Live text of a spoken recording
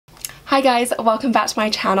Hi guys, welcome back to my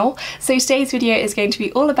channel. So today's video is going to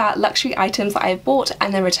be all about luxury items that I've bought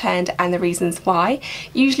and then returned and the reasons why.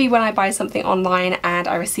 Usually when I buy something online and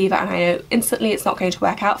I receive it and I know instantly it's not going to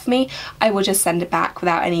work out for me, I will just send it back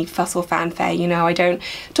without any fuss or fanfare. You know, I don't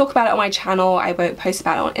talk about it on my channel, I won't post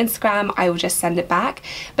about it on Instagram, I will just send it back.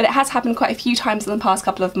 But it has happened quite a few times in the past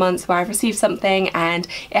couple of months where I've received something and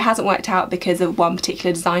it hasn't worked out because of one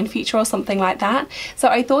particular design feature or something like that. So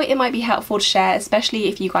I thought it might be helpful to share, especially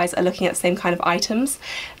if you guys are looking at the same kind of items.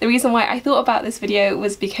 The reason why I thought about this video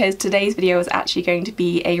was because today's video is actually going to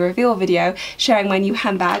be a reveal video sharing my new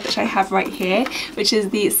handbag, which I have right here, which is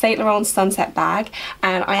the Saint Laurent Sunset bag,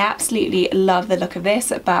 and I absolutely love the look of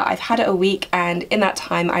this, but I've had it a week and in that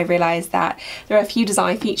time I realised that there are a few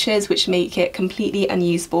design features which make it completely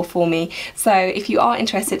unusable for me. So if you are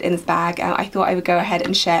interested in this bag, I thought I would go ahead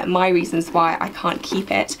and share my reasons why I can't keep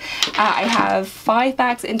it. I have 5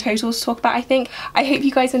 bags in total to talk about, I think. I hope you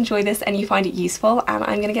guys enjoy this and you find it useful, and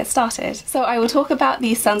I'm gonna get started. So I will talk about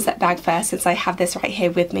the Sunset bag first, since I have this right here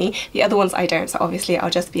with me. The other ones I don't, so obviously I'll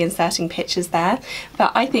just be inserting pictures there.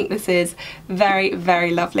 But I think this is very,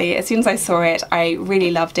 very lovely. As soon as I saw it, I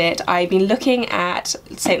really loved it. I've been looking at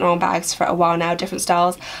Saint Laurent bags for a while now, different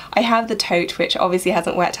styles. I have the tote, which obviously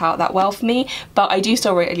hasn't worked out that well for me, but I do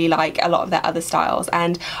still really like a lot of their other styles.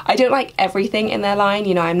 And I don't like everything in their line,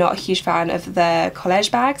 you know, I'm not a huge fan of the college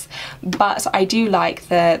bags, but I do like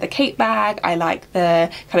the cape bag, I like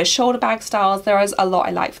the kind of shoulder bag styles. There is a lot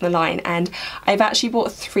I like from the line, and I've actually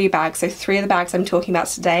bought 3 bags, so 3 of the bags I'm talking about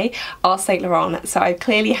today are Saint Laurent, so I've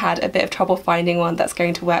clearly had a bit of trouble finding one that's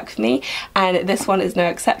going to work for me, and this one is no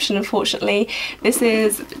exception, unfortunately. This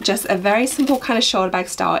is just a very simple kind of shoulder bag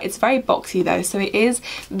style. It's very boxy though, so it is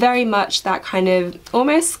very much that kind of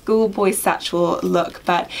almost schoolboy satchel look,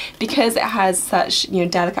 but because it has such, you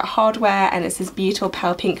know, delicate hardware and it's this beautiful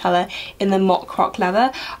pale pink colour in the mock croc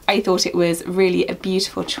leather, I thought it was really a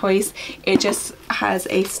beautiful choice. It just has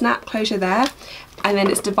a snap closure there, and then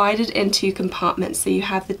it's divided into compartments, so you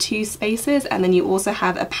have the 2 spaces and then you also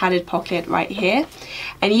have a padded pocket right here,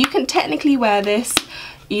 and you can technically wear this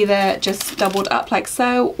either just doubled up like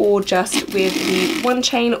so, or just with the 1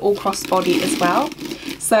 chain or crossbody as well.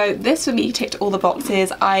 So this for me ticked all the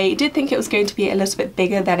boxes. I did think it was going to be a little bit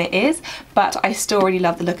bigger than it is, but I still really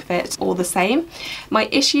love the look of it all the same. My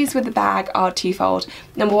issues with the bag are twofold.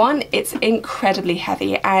 Number one, it's incredibly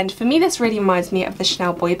heavy, and for me this really reminds me of the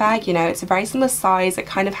Chanel boy bag. You know, it's a very similar size, it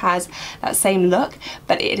kind of has that same look,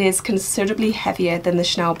 but it is considerably heavier than the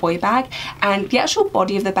Chanel boy bag, and the actual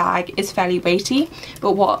body of the bag is fairly weighty,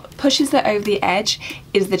 but what pushes it over the edge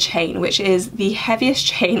is the chain, which is the heaviest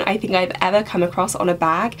chain I think I've ever come across on a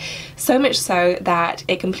bag, so much so that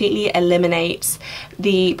it completely eliminates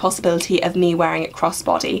the possibility of me wearing it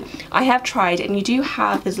crossbody. I have tried, and you do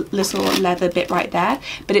have this little leather bit right there,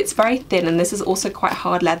 but it's very thin, and this is also quite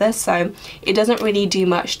hard leather, so it doesn't really do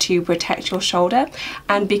much to protect your shoulder,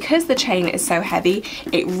 and because the chain is so heavy,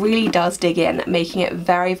 it really does dig in, making it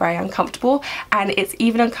very, very uncomfortable, and it's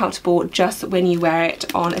even uncomfortable just when you wear it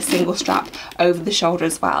on a single strap over the shoulder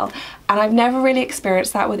as well. And I've never really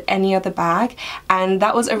experienced that with any other bag, and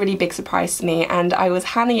that was a really big surprise to me. And I was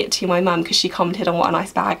handing it to my mum because she commented on what a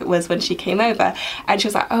nice bag it was when she came over, and she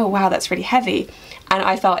was like, oh wow, that's really heavy. And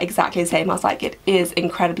I felt exactly the same. I was like, it is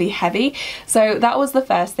incredibly heavy. So that was the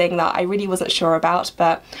first thing that I really wasn't sure about,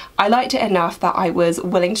 but I liked it enough that I was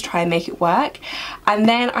willing to try and make it work. And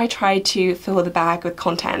then I tried to fill the bag with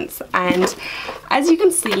contents, and as you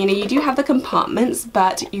can see, you know, you do have the compartments,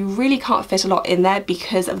 but you really can't fit a lot in there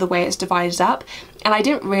because of the way it's divided up. And I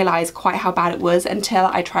didn't realise quite how bad it was until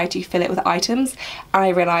I tried to fill it with items, and I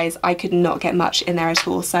realised I could not get much in there at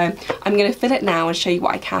all. So I'm going to fill it now and show you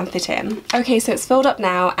what I can fit in. Okay, so it's filled up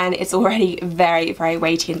now, and it's already very, very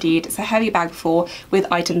weighty indeed. It's a heavy bag before, with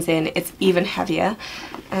items in it's even heavier.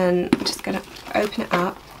 And I'm just going to open it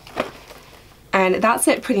up. And that's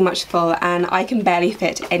it pretty much full, and I can barely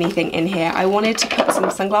fit anything in here. I wanted to put some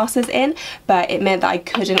sunglasses in, but it meant that I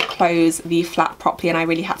couldn't close the flap properly, and I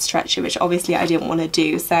really had to stretch it, which obviously I didn't want to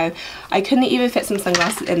do. So I couldn't even fit some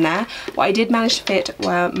sunglasses in there. What I did manage to fit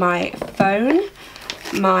were my phone,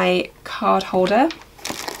 my card holder,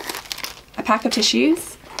 a pack of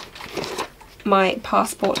tissues, my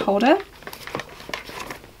passport holder,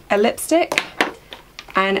 a lipstick,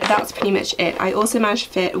 and that's pretty much it. I also managed to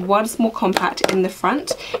fit 1 small compact in the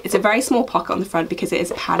front. It's a very small pocket on the front because it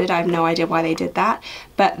is padded. I have no idea why they did that,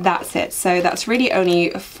 but that's it. So that's really only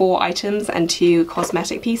 4 items and 2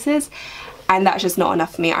 cosmetic pieces. and that's just not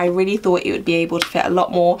enough for me. I really thought it would be able to fit a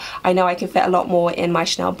lot more. I know I can fit a lot more in my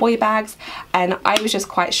Chanel boy bags, and I was just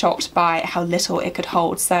quite shocked by how little it could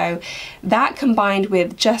hold. So that, combined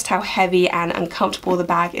with just how heavy and uncomfortable the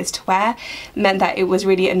bag is to wear, meant that it was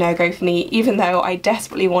really a no-go for me. Even though I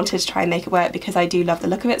desperately wanted to try and make it work because I do love the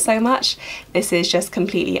look of it so much, this is just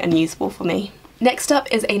completely unusable for me. Next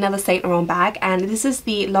up is another Saint Laurent bag, and this is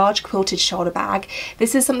the large quilted shoulder bag.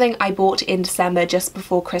 This is something I bought in December just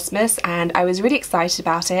before Christmas, and I was really excited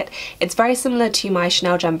about it. It's very similar to my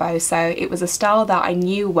Chanel Jumbo, so it was a style that I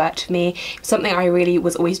knew worked for me, something I really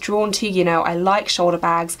was always drawn to. You know, I like shoulder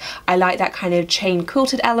bags, I like that kind of chain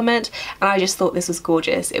quilted element, and I just thought this was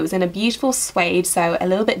gorgeous. It was in a beautiful suede, so a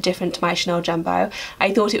little bit different to my Chanel Jumbo.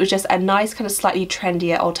 I thought it was just a nice kind of slightly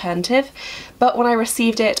trendier alternative, but when I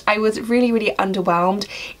received it, I was really underwhelmed.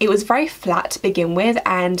 It was very flat to begin with,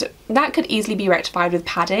 and that could easily be rectified with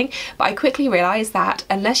padding, but I quickly realised that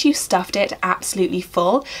unless you stuffed it absolutely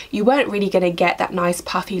full, you weren't really going to get that nice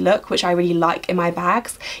puffy look, which I really like in my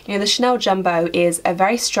bags. You know, the Chanel Jumbo is a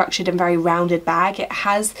very structured and very rounded bag. It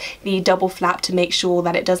has the double flap to make sure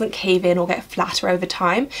that it doesn't cave in or get flatter over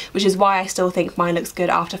time, which is why I still think mine looks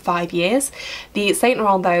good after 5 years. The Saint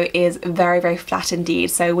Laurent though is very flat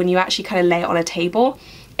indeed, so when you actually kind of lay it on a table,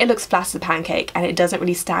 it looks flat as a pancake and it doesn't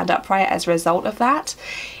really stand upright as a result of that.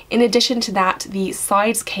 In addition to that, the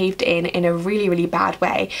sides caved in a really bad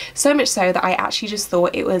way, so much so that I actually just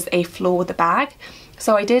thought it was a flaw with the bag.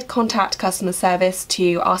 So I did contact customer service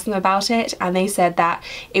to ask them about it, and they said that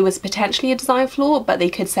it was potentially a design flaw, but they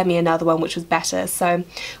could send me another one which was better. So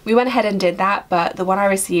we went ahead and did that, but the one I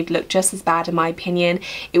received looked just as bad in my opinion.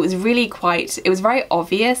 It was very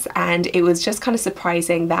obvious, and it was just kind of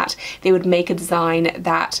surprising that they would make a design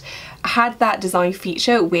that had that design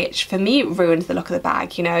feature, which for me ruined the look of the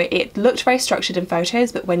bag. You know, it looked very structured in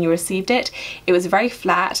photos, but when you received it, it was very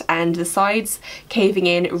flat, and the sides caving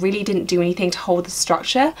in really didn't do anything to hold the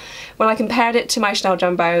structure. When I compared it to my Chanel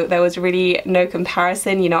Jumbo, there was really no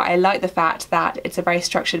comparison. You know, I like the fact that it's a very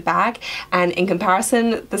structured bag, and in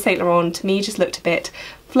comparison, the Saint Laurent to me just looked a bit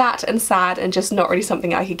flat and sad and just not really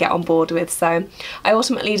something I could get on board with. So I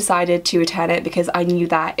ultimately decided to return it because I knew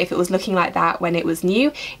that if it was looking like that when it was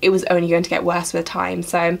new, it was only going to get worse with time.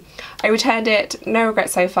 So I returned it, no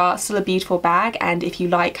regrets so far. Still a beautiful bag, and if you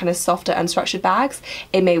like kind of softer unstructured bags,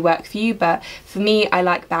 it may work for you, but for me, I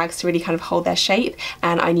like bags to really kind of hold their shape,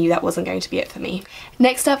 and I knew that wasn't going to be it for me.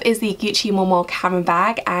 Next up is the Gucci Montmort camera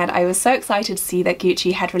bag, and I was so excited to see that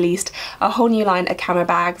Gucci had released a whole new line of camera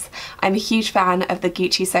bags. I'm a huge fan of the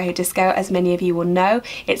Gucci Soho Disco, as many of you will know.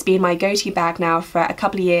 It's been my go-to bag now for a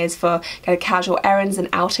couple of years for kind of casual errands and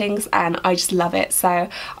outings, and I just love it. So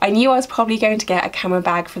I knew I was probably going to get a camera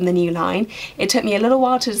bag from the new line. It took me a little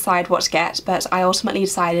while to decide what to get, but I ultimately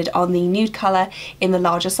decided on the nude colour in the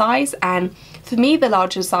larger size, and for me the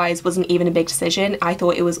larger size wasn't even a big decision. I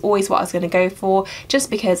thought it was always what I was going to go for,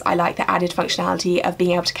 just because I like the added functionality of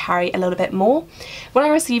being able to carry a little bit more. When I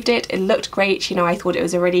received it, it looked great. You know, I thought it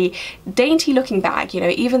was a really dainty looking bag. You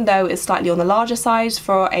know, even though it's slightly on the larger side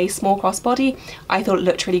for a small crossbody, I thought it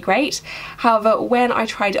looked really great. However, when I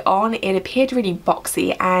tried it on, it appeared really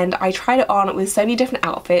boxy, and I tried it on with so many different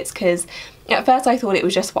outfits because at first I thought it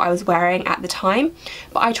was just what I was wearing at the time,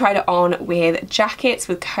 but I tried it on with jackets,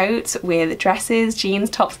 with coats, with dresses, jeans,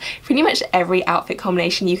 tops, pretty much every outfit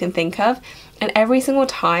combination you can think of. And every single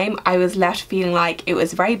time I was left feeling like it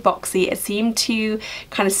was very boxy. It seemed to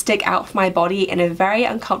kind of stick out from my body in a very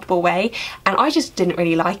uncomfortable way, and I just didn't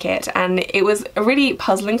really like it. And it was really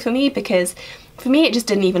puzzling for me because for me it just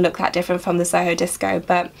didn't even look that different from the Soho Disco.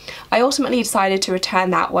 But I ultimately decided to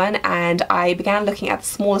return that one, and I began looking at the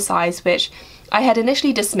smaller size, which I had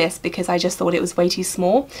initially dismissed because I just thought it was way too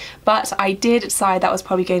small, but I did decide that was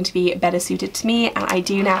probably going to be better suited to me, and I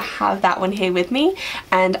do now have that one here with me,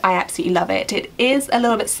 and I absolutely love it. It is a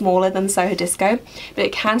little bit smaller than Soho Disco, but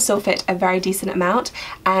it can still fit a very decent amount,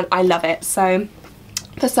 and I love it. So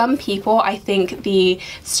for some people, I think the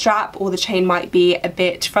strap or the chain might be a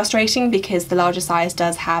bit frustrating because the larger size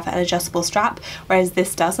does have an adjustable strap, whereas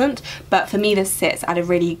this doesn't. But for me, this sits at a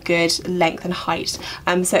really good length and height.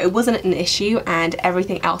 So it wasn't an issue, and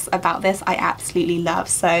everything else about this I absolutely love.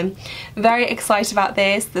 So very excited about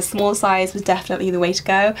this. The small size was definitely the way to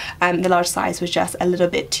go. The large size was just a little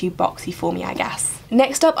bit too boxy for me, I guess.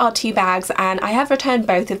 Next up are two bags, and I have returned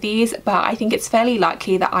both of these, but I think it's fairly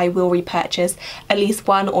likely that I will repurchase at least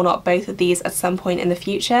one or not both of these at some point in the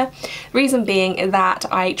future. Reason being that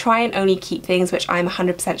I try and only keep things which I'm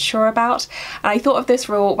 100% sure about, and I thought of this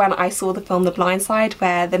rule when I saw the film The Blind Side,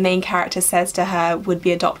 where the main character says to her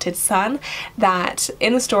would-be adopted son that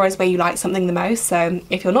in the store is where you like something the most, so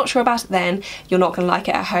if you're not sure about it then you're not going to like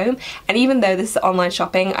it at home. And even though this is online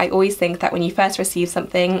shopping, I always think that when you first receive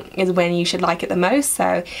something is when you should like it the most.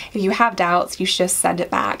 So if you have doubts, you should just send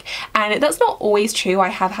it back. And that's not always true. I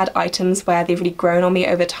have had items where they've really grown on me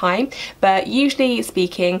over time, but usually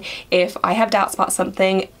speaking, if I have doubts about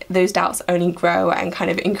something, those doubts only grow and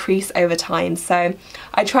kind of increase over time. So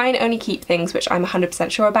I try and only keep things which I'm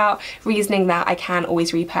 100% sure about, reasoning that I can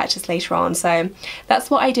always repurchase later on. So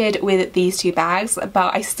that's what I did with these two bags,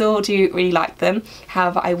 but I still do really like them.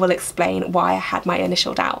 However, I will explain why I had my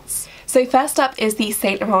initial doubts. So first up is the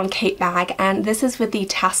Saint Laurent Cape bag, and this is with the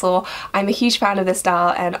tassel. I'm a huge fan of this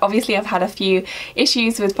style, and obviously I've had a few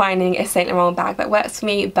issues with finding a Saint Laurent bag that works for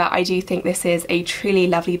me, but I do think this is a truly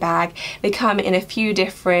lovely bag. They come in a few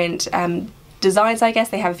different designs, I guess.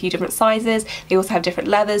 They have a few different sizes. They also have different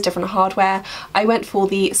leathers, different hardware. I went for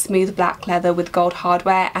the smooth black leather with gold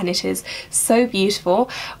hardware, and it is so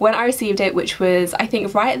beautiful. When I received it, which was I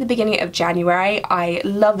think right at the beginning of January, I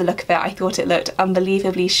love the look of it. I thought it looked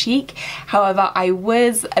unbelievably chic. However, I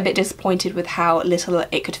was a bit disappointed with how little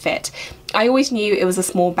it could fit. I always knew it was a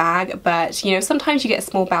small bag, but you know, sometimes you get a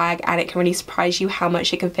small bag and it can really surprise you how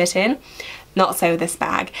much it can fit in. Not so this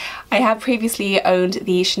bag. I have previously owned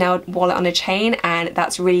the Chanel wallet on a chain, and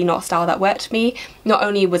that's really not a style that worked for me. Not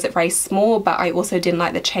only was it very small, but I also didn't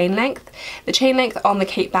like the chain length. The chain length on the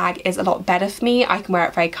Cape bag is a lot better for me. I can wear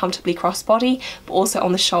it very comfortably crossbody, but also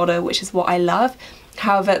on the shoulder, which is what I love.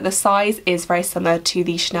 However, the size is very similar to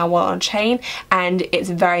the Chanel wallet on chain, and it's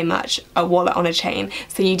very much a wallet on a chain.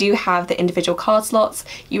 So you do have the individual card slots.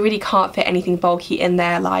 You really can't fit anything bulky in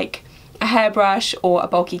there like a hairbrush or a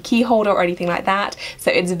bulky key holder or anything like that.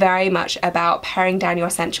 So it's very much about paring down your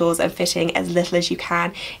essentials and fitting as little as you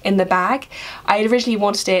can in the bag. I originally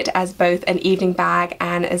wanted it as both an evening bag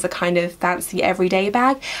and as a kind of fancy everyday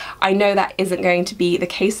bag. I know that isn't going to be the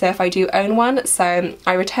case though if I do own one, so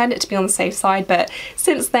I returned it to be on the safe side, but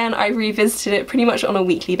since then I revisited it pretty much on a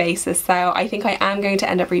weekly basis, so I think I am going to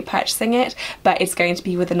end up repurchasing it, but it's going to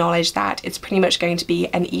be with the knowledge that it's pretty much going to be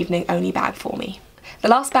an evening only bag for me. The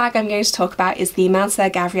last bag I'm going to talk about is the Mansur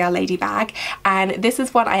Gavriel Lady bag, and this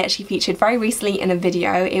is one I actually featured very recently in a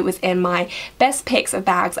video. It was in my best picks of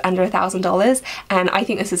bags under $1,000, and I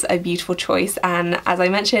think this is a beautiful choice, and as I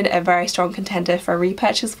mentioned, a very strong contender for a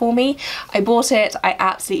repurchase for me. I bought it, I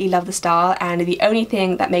absolutely love the style, and the only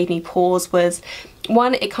thing that made me pause was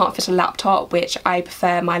one, it can't fit a laptop, which I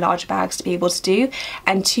prefer my larger bags to be able to do,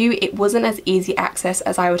 and two, it wasn't as easy access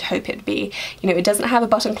as I would hope it'd be. You know, it doesn't have a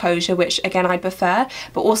button closure, which again I prefer,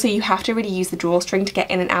 but also you have to really use the drawstring to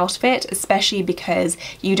get in and out of it, especially because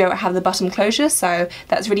you don't have the button closure, so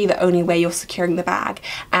that's really the only way you're securing the bag.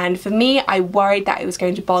 And for me, I worried that it was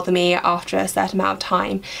going to bother me after a certain amount of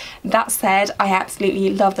time. That said, I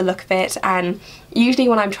absolutely love the look of it, and usually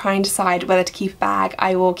when I'm trying to decide whether to keep a bag,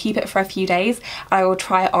 I will keep it for a few days. I will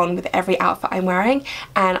try it on with every outfit I'm wearing,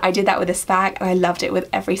 and I did that with this bag and I loved it with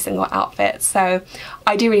every single outfit. So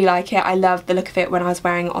I do really like it. I love the look of it when I was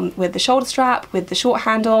wearing it on with the shoulder strap, with the short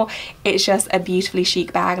handle. It's just a beautifully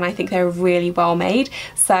chic bag, and I think they're really well made.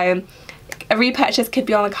 So a repurchase could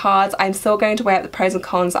be on the cards. I'm still going to weigh up the pros and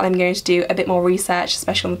cons, and I'm going to do a bit more research,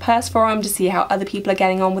 especially on the purse forum, to see how other people are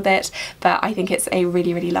getting on with it, but I think it's a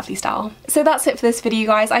really, really lovely style. So that's it for this video,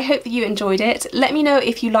 guys. I hope that you enjoyed it. Let me know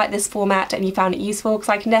if you like this format and you found it useful, because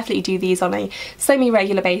I can definitely do these on a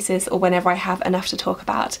semi-regular basis or whenever I have enough to talk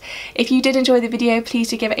about. If you did enjoy the video, please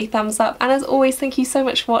do give it a thumbs up, and as always, thank you so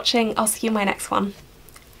much for watching. I'll see you in my next one.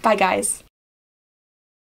 Bye, guys.